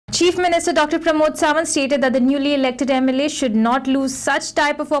Chief Minister Dr. Pramod Sawant stated that the newly elected MLA should not lose such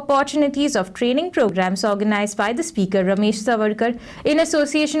type of opportunities of training programs organized by the Speaker Ramesh Savarkar in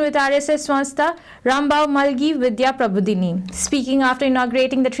association with RSS Swanstha Rambao Malgi Vidya Prabodhini. Speaking after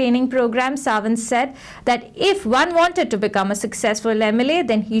inaugurating the training program, Sawant said that if one wanted to become a successful MLA,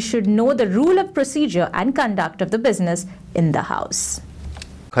 then he should know the rule of procedure and conduct of the business in the House.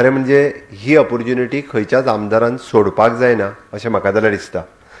 खरें म्हणजे ही opportunity खंयच्याच आमदारान सोडपाक जायना अशें म्हाका जाल्यार दिसता.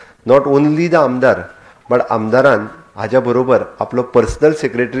 नॉट ओन्ली द आमदार बट आमदारान हाज्या बरोबर आपलो पर्सनल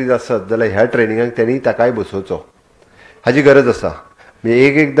सेक्रेटरी आसत जाल्यार ह्या ट्रेनिंगाक त्यांनी ताकाय बसोवचो हाची गरज आसा. म्हणजे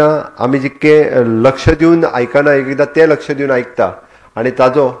एकदां आमी जितके लक्ष दिवन आयकना एकदां ते लक्ष दिवन आयकता आनी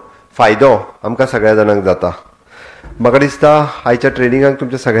ताजो फायदो आमकां सगळ्या जाणांक जाता. म्हाका दिसता आयच्या ट्रेनिंगाक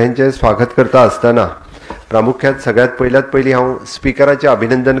तुमच्या सगळ्यांचें स्वागत करता आसतना प्रामुख्यान सगळ्यात पयली हांव स्पिकराचें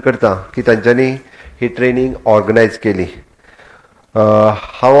अभिनंदन करता की तांच्यांनी ही ट्रेनिंग ऑर्गनायज केली.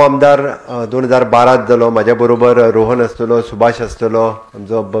 हांव आमदार 2012 जालो. म्हाज्या बरोबर रोहन आसतलो, सुभाष आसतलो,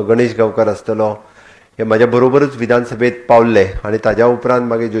 आमचो गणेश गांवकार आसतलो. हे म्हाज्या बरोबरूच विधानसभेत पावल्ले आनी ताज्या उपरांत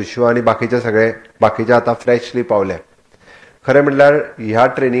मागीर जोशुआ आनी बाकीचे आतां फ्रेशली पावले. खरें म्हणल्यार ह्या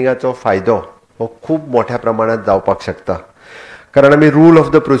ट्रेनिंगाचो फायदो हो खूब मोठ्या प्रमाणात जावपाक शकता. कारण आमी rule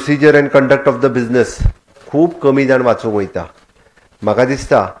of the procedure end conduct of the business खूब कमी जाण वाचूंक वयता. म्हाका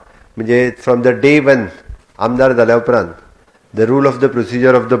दिसता म्हणजे फ्रॉम द डे वन आमदार जाल्या उपरांत the rule of the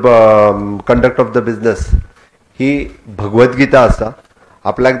procedure of the conduct of the business ही भगवद्गीता आसा.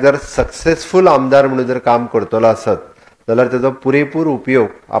 आपल्याक जर सक्सेसफूल आमदार म्हणून जर काम करतलो आसत जाल्यार ताचो पुरेपूर उपयोग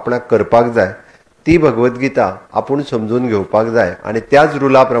आपणाक करपाक जाय. ती भगवद्गीता आपूण समजून घेवपाक जाय आनी त्याच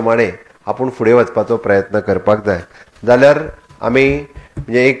रुला प्रमाणे आपूण फुडें वचपाचो प्रयत्न करपाक जाय. जाल्यार आमी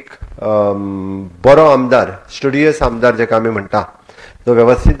म्हणजे एक बरो आमदार, स्टुडियस आमदार जेका आमी म्हणटा, तो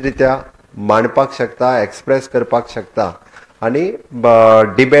व्यवस्थित रित्या मांडपाक शकता, एक्सप्रेस करपाक शकता आनी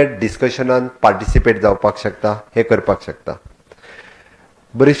डिबेट डिस्कशनान पार्टिसिपेट जावपाक शकता, हे करपाक शकता.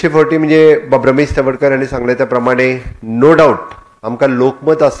 बरेचशे फावटी म्हणजे रमेश सावडकर हांणी सांगले त्या प्रमाणे नो डावट आमकां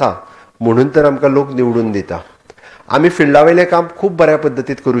लोकमत आसा म्हणून तर आमकां लोक निवडून दिता. आमी फिल्डा वयलें काम खूब बऱ्या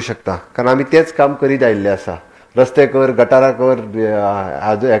पद्दतीत करूं शकता कारण आमी तेच काम करीत आयिल्ले आसा. रस्ते कर, गटारां कर,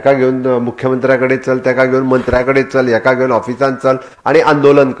 हेका घेवन मुख्यमंत्र्या कडेन चल, तेका घेवन मंत्र्या कडेन चल, हेका घेवन ऑफिसान चल आनी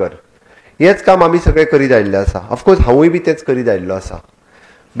आंदोलन कर. हेच काम आमी सगळे करीत आयिल्ले आसा. ऑफकोर्स हांवूय बी तेच करीत आयिल्लो आसा.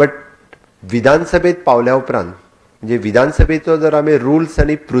 बट विधानसभेत पावल्या उपरांत म्हणजे विधानसभेचो जर आमी रुल्स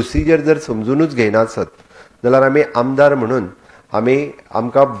आनी प्रोसिजर जर समजूनच घेयना आसत जाल्यार आमी आमदार म्हणून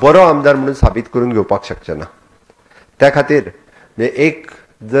आमकां बरो आमदार म्हणून साबीत करून घेवपाक शकचे ना. त्या खातीर एक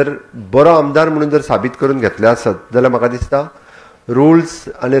जर बरो आमदार म्हणून जर साबीत करून घेतले आसत जाल्यार म्हाका दिसता रुल्स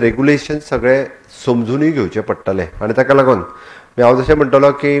आनी रेग्युलेशन्स सगळे समजूनय घेवचे पडटले. आनी ताका लागून हांव जशें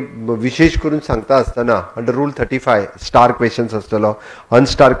म्हणटलो की विशेश करून सांगता आसतना अंडर रूल 35 स्टार क्वेश्चन्स आसतलो,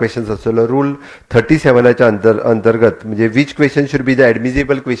 अनस्टार क्वेश्चन्स आसतलो. रूल 37च्या अंतर्गत म्हणजे which question should be the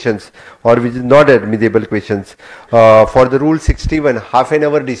admissible questions or which is not admissible questions. For the rule 61 half an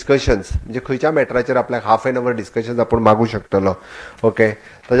our discussions म्हणजे खंयच्या मॅटराचेर आपल्याक हाफ एन अवर डिस्कशन्स आपण मागू शकतलो. ओके,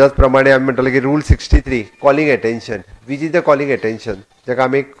 तशाच प्रमाणे आमी म्हणटले की rule 63 calling attention, which is the calling attention, जेका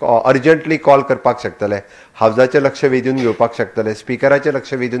आमी अर्जंटली कॉल करपाक शकतले, हावजाचें लक्ष वेधून घेवपाक शकतले, स्पिकराचें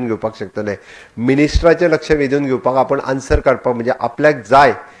लक्ष वेधून घेवपाक शकतले, मिनिस्टराचें लक्ष वेधून घेवपाक आपण आन्सर काडपाक म्हणजे आपल्याक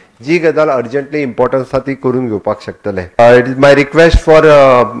जाय जी गजाल अर्जंटली इम्पॉर्टंट आसा ती करून घेवपाक शकतले. It is my request for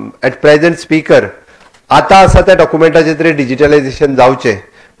eight present speaker आतां आसा त्या डॉक्युमेंटाचें तरी डिजिटलायझेशन जावचें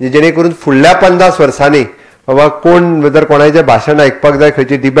म्हणजे जेणे करून फुडल्या 50 वर्सांनी बाबा कोण जर कोणाचें भाशण आयकपाक जाय,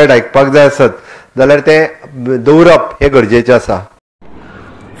 खंयची डिबेट आयकपाक जाय आसत जाल्यार तें दवरप हें गरजेचें आसा.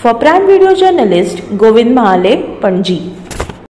 For Prime Video Journalist, Govind Mahale, Panji.